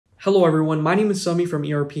Hello everyone, my name is Sami from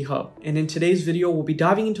ERP Hub, and in today's video we'll be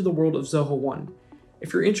diving into the world of Zoho One.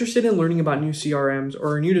 If you're interested in learning about new CRMs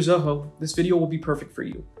or are new to Zoho, this video will be perfect for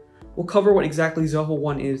you. We'll cover what exactly Zoho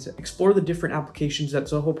One is, explore the different applications that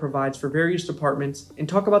Zoho provides for various departments, and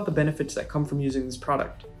talk about the benefits that come from using this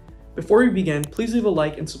product. Before we begin, please leave a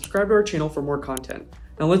like and subscribe to our channel for more content.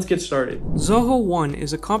 Now let's get started. Zoho One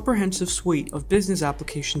is a comprehensive suite of business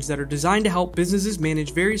applications that are designed to help businesses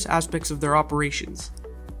manage various aspects of their operations.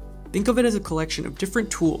 Think of it as a collection of different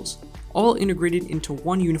tools, all integrated into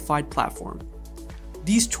one unified platform.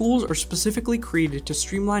 These tools are specifically created to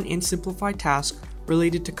streamline and simplify tasks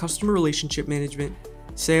related to customer relationship management,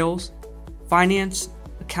 sales, finance,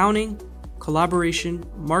 accounting, collaboration,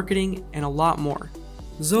 marketing, and a lot more.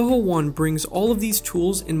 Zoho One brings all of these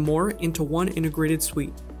tools and more into one integrated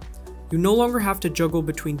suite. You no longer have to juggle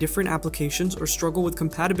between different applications or struggle with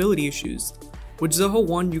compatibility issues. With Zoho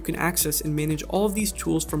One, you can access and manage all of these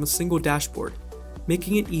tools from a single dashboard,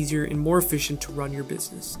 making it easier and more efficient to run your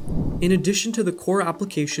business. In addition to the core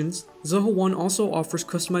applications, Zoho One also offers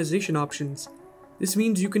customization options. This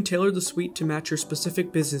means you can tailor the suite to match your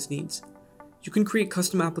specific business needs. You can create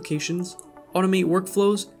custom applications, automate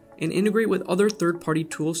workflows, and integrate with other third-party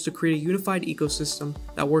tools to create a unified ecosystem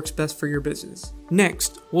that works best for your business.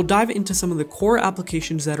 Next, we'll dive into some of the core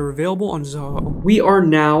applications that are available on Zoho. We are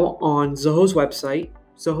now on Zoho's website,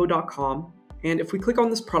 zoho.com, and if we click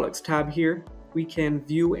on this products tab here, we can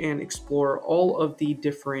view and explore all of the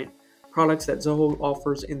different products that Zoho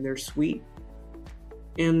offers in their suite.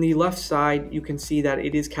 In the left side, you can see that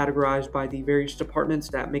it is categorized by the various departments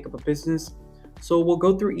that make up a business. So we'll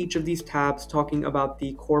go through each of these tabs talking about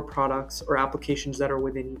the core products or applications that are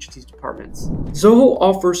within each of these departments. Zoho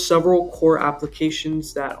offers several core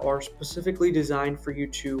applications that are specifically designed for you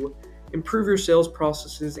to improve your sales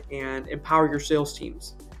processes and empower your sales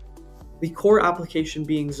teams. The core application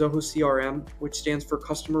being Zoho CRM, which stands for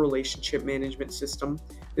Customer Relationship Management System.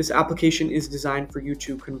 This application is designed for you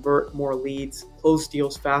to convert more leads, close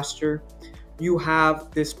deals faster. You have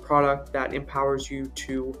this product that empowers you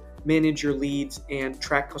to manage your leads and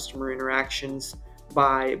track customer interactions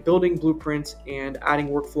by building blueprints and adding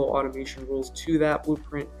workflow automation rules to that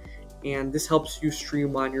blueprint, and this helps you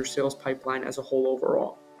streamline your sales pipeline as a whole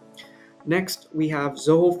overall. Next, we have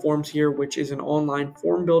Zoho Forms here, which is an online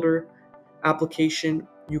form builder application.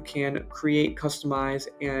 You can create, customize,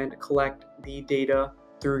 and collect the data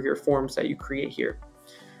through your forms that you create here.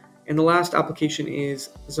 And the last application is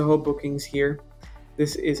Zoho Bookings here.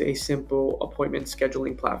 This is a simple appointment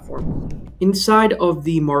scheduling platform. Inside of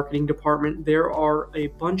the marketing department, there are a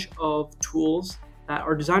bunch of tools that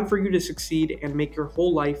are designed for you to succeed and make your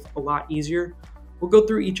whole life a lot easier. We'll go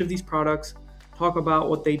through each of these products, talk about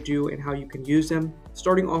what they do and how you can use them.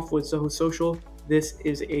 Starting off with Zoho Social, this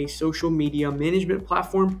is a social media management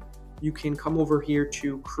platform. You can come over here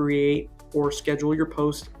to create or schedule your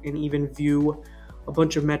posts and even view a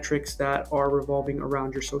bunch of metrics that are revolving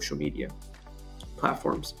around your social media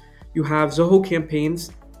platforms. You have Zoho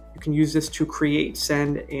Campaigns. You can use this to create,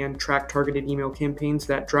 send, and track targeted email campaigns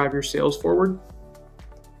that drive your sales forward.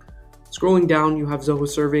 Scrolling down, you have Zoho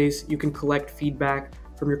Surveys. You can collect feedback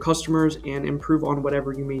from your customers and improve on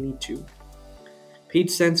whatever you may need to.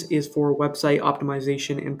 PageSense is for website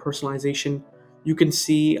optimization and personalization. You can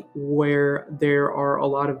see where there are a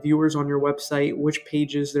lot of viewers on your website, which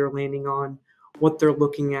pages they're landing on, what they're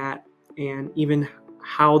looking at, and even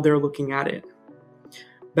how they're looking at it.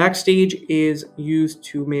 Backstage is used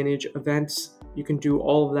to manage events. You can do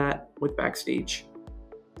all of that with Backstage.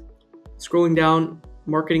 Scrolling down,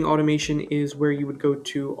 marketing automation is where you would go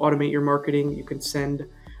to automate your marketing. You can send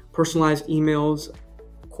personalized emails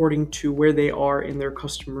according to where they are in their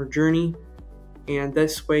customer journey. And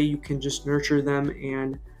this way you can just nurture them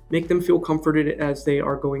and make them feel comforted as they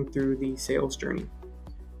are going through the sales journey.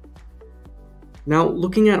 Now,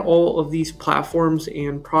 looking at all of these platforms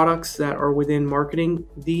and products that are within marketing,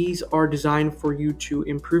 these are designed for you to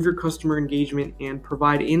improve your customer engagement and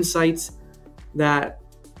provide insights that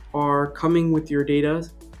are coming with your data.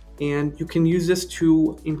 And you can use this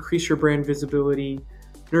to increase your brand visibility,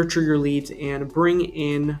 nurture your leads, and bring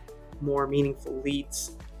in more meaningful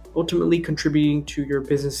leads, ultimately contributing to your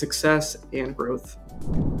business success and growth.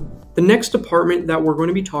 The next department that we're going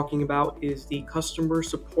to be talking about is the customer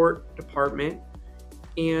support department.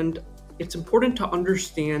 And it's important to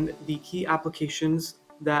understand the key applications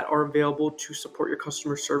that are available to support your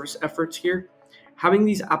customer service efforts here. Having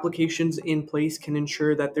these applications in place can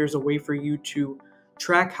ensure that there's a way for you to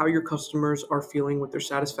track how your customers are feeling with their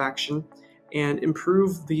satisfaction and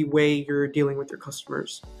improve the way you're dealing with your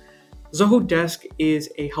customers. Zoho Desk is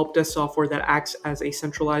a help desk software that acts as a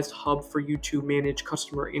centralized hub for you to manage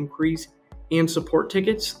customer inquiries and support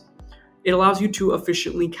tickets. It allows you to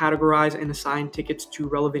efficiently categorize and assign tickets to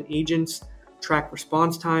relevant agents, track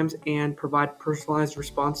response times, and provide personalized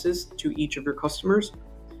responses to each of your customers.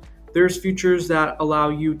 There's features that allow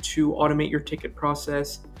you to automate your ticket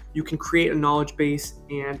process. You can create a knowledge base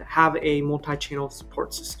and have a multi-channel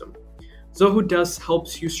support system. Zoho Desk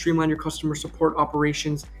helps you streamline your customer support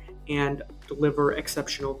operations and deliver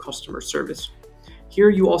exceptional customer service. Here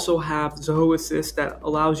you also have Zoho Assist that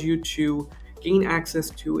allows you to gain access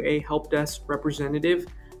to a help desk representative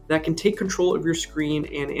that can take control of your screen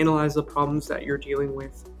and analyze the problems that you're dealing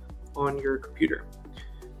with on your computer.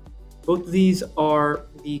 Both of these are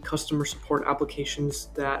the customer support applications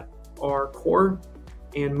that are core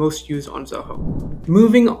and most used on Zoho.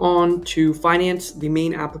 Moving on to finance, the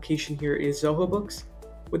main application here is Zoho Books.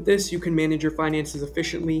 With this, you can manage your finances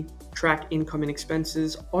efficiently, track income and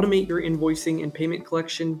expenses, automate your invoicing and payment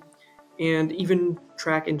collection, and even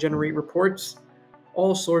track and generate reports,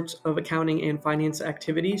 all sorts of accounting and finance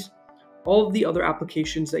activities. All of the other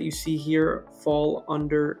applications that you see here fall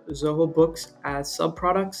under Zoho Books as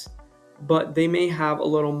subproducts, but they may have a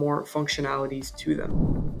little more functionalities to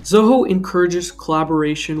them. Zoho encourages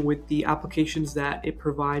collaboration with the applications that it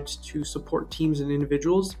provides to support teams and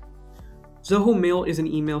individuals. Zoho Mail is an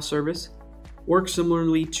email service, works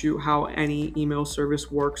similarly to how any email service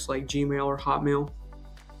works like Gmail or Hotmail.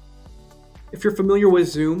 If you're familiar with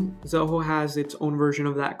Zoom, Zoho has its own version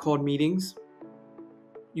of that called Meetings.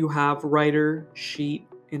 You have Writer, Sheet,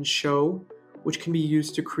 and Show, which can be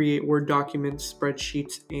used to create Word documents,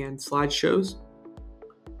 spreadsheets, and slideshows.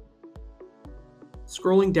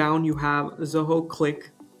 Scrolling down, you have Zoho Click,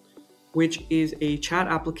 which is a chat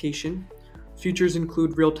application. Features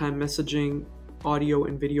include real-time messaging, audio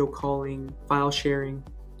and video calling, file sharing.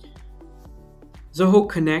 Zoho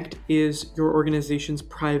Connect is your organization's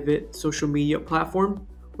private social media platform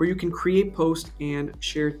where you can create posts and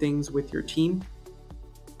share things with your team.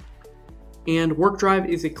 And WorkDrive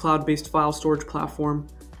is a cloud-based file storage platform.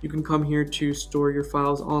 You can come here to store your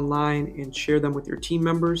files online and share them with your team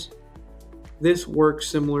members. This works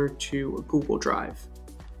similar to Google Drive.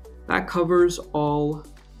 That covers all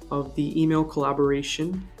of the email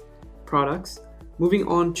collaboration products. Moving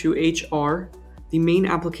on to HR, the main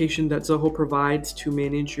application that Zoho provides to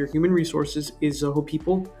manage your human resources is Zoho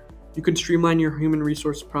People. You can streamline your human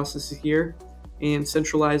resource processes here and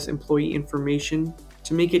centralize employee information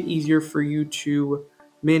to make it easier for you to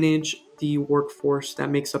manage the workforce that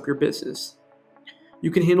makes up your business.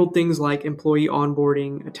 You can handle things like employee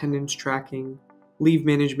onboarding, attendance tracking, leave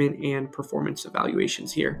management, and performance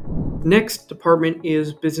evaluations here. Next department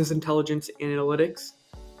is Business Intelligence Analytics.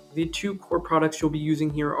 The two core products you'll be using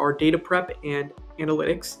here are Data Prep and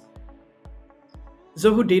Analytics.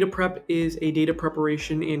 Zoho Data Prep is a data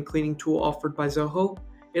preparation and cleaning tool offered by Zoho.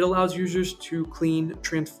 It allows users to clean,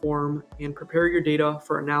 transform, and prepare your data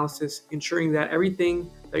for analysis, ensuring that everything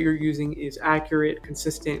that you're using is accurate,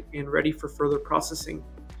 consistent, and ready for further processing.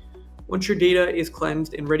 Once your data is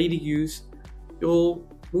cleansed and ready to use, you'll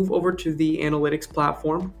move over to the Analytics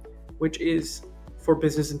platform, which is for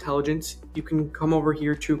business intelligence. You can come over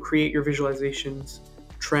here to create your visualizations,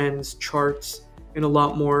 trends, charts, and a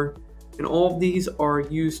lot more. And all of these are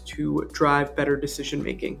used to drive better decision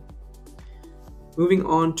making. Moving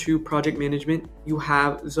on to project management, you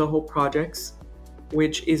have Zoho Projects,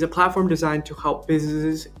 which is a platform designed to help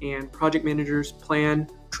businesses and project managers plan,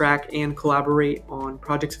 track, and collaborate on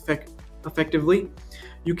projects effectively.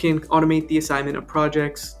 You can automate the assignment of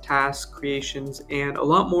projects, tasks, creations, and a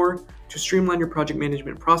lot more to streamline your project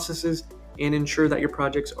management processes and ensure that your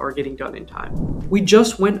projects are getting done in time. We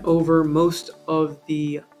just went over most of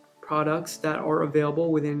the products that are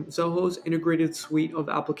available within Zoho's integrated suite of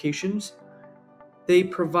applications. They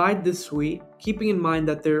provide this suite, keeping in mind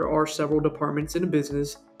that there are several departments in a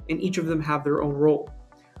business and each of them have their own role.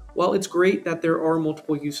 While it's great that there are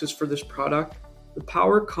multiple uses for this product, the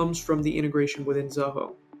power comes from the integration within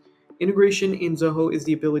Zoho. Integration in Zoho is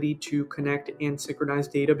the ability to connect and synchronize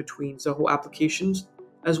data between Zoho applications,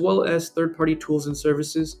 as well as third-party tools and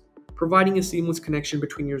services, providing a seamless connection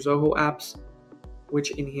between your Zoho apps,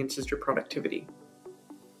 which enhances your productivity.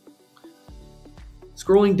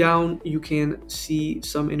 Scrolling down, you can see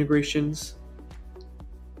some integrations.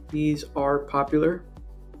 These are popular,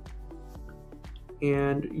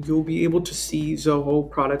 and you'll be able to see Zoho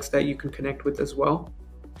products that you can connect with as well.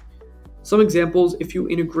 Some examples: if you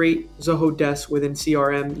integrate Zoho Desk within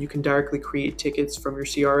CRM, you can directly create tickets from your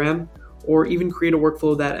CRM, or even create a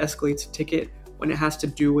workflow that escalates a ticket when it has to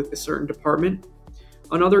do with a certain department.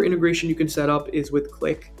 Another integration you can set up is with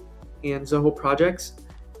Click. and Zoho projects.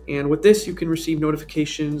 And with this, you can receive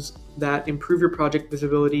notifications that improve your project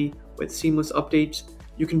visibility with seamless updates.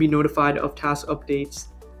 You can be notified of task updates,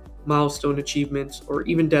 milestone achievements, or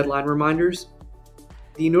even deadline reminders.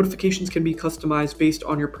 The notifications can be customized based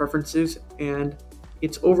on your preferences, and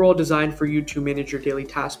it's overall designed for you to manage your daily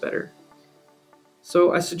tasks better.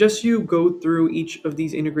 So I suggest you go through each of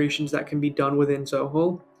these integrations that can be done within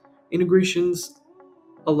Zoho. Integrations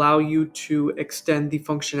allow you to extend the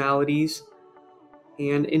functionalities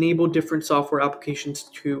and enable different software applications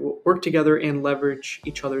to work together and leverage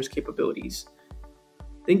each other's capabilities.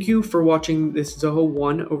 Thank you for watching this Zoho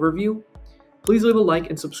One overview. Please leave a like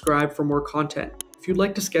and subscribe for more content. If you'd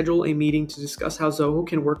like to schedule a meeting to discuss how Zoho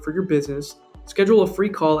can work for your business, schedule a free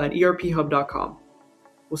call at erphub.com.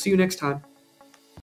 We'll see you next time.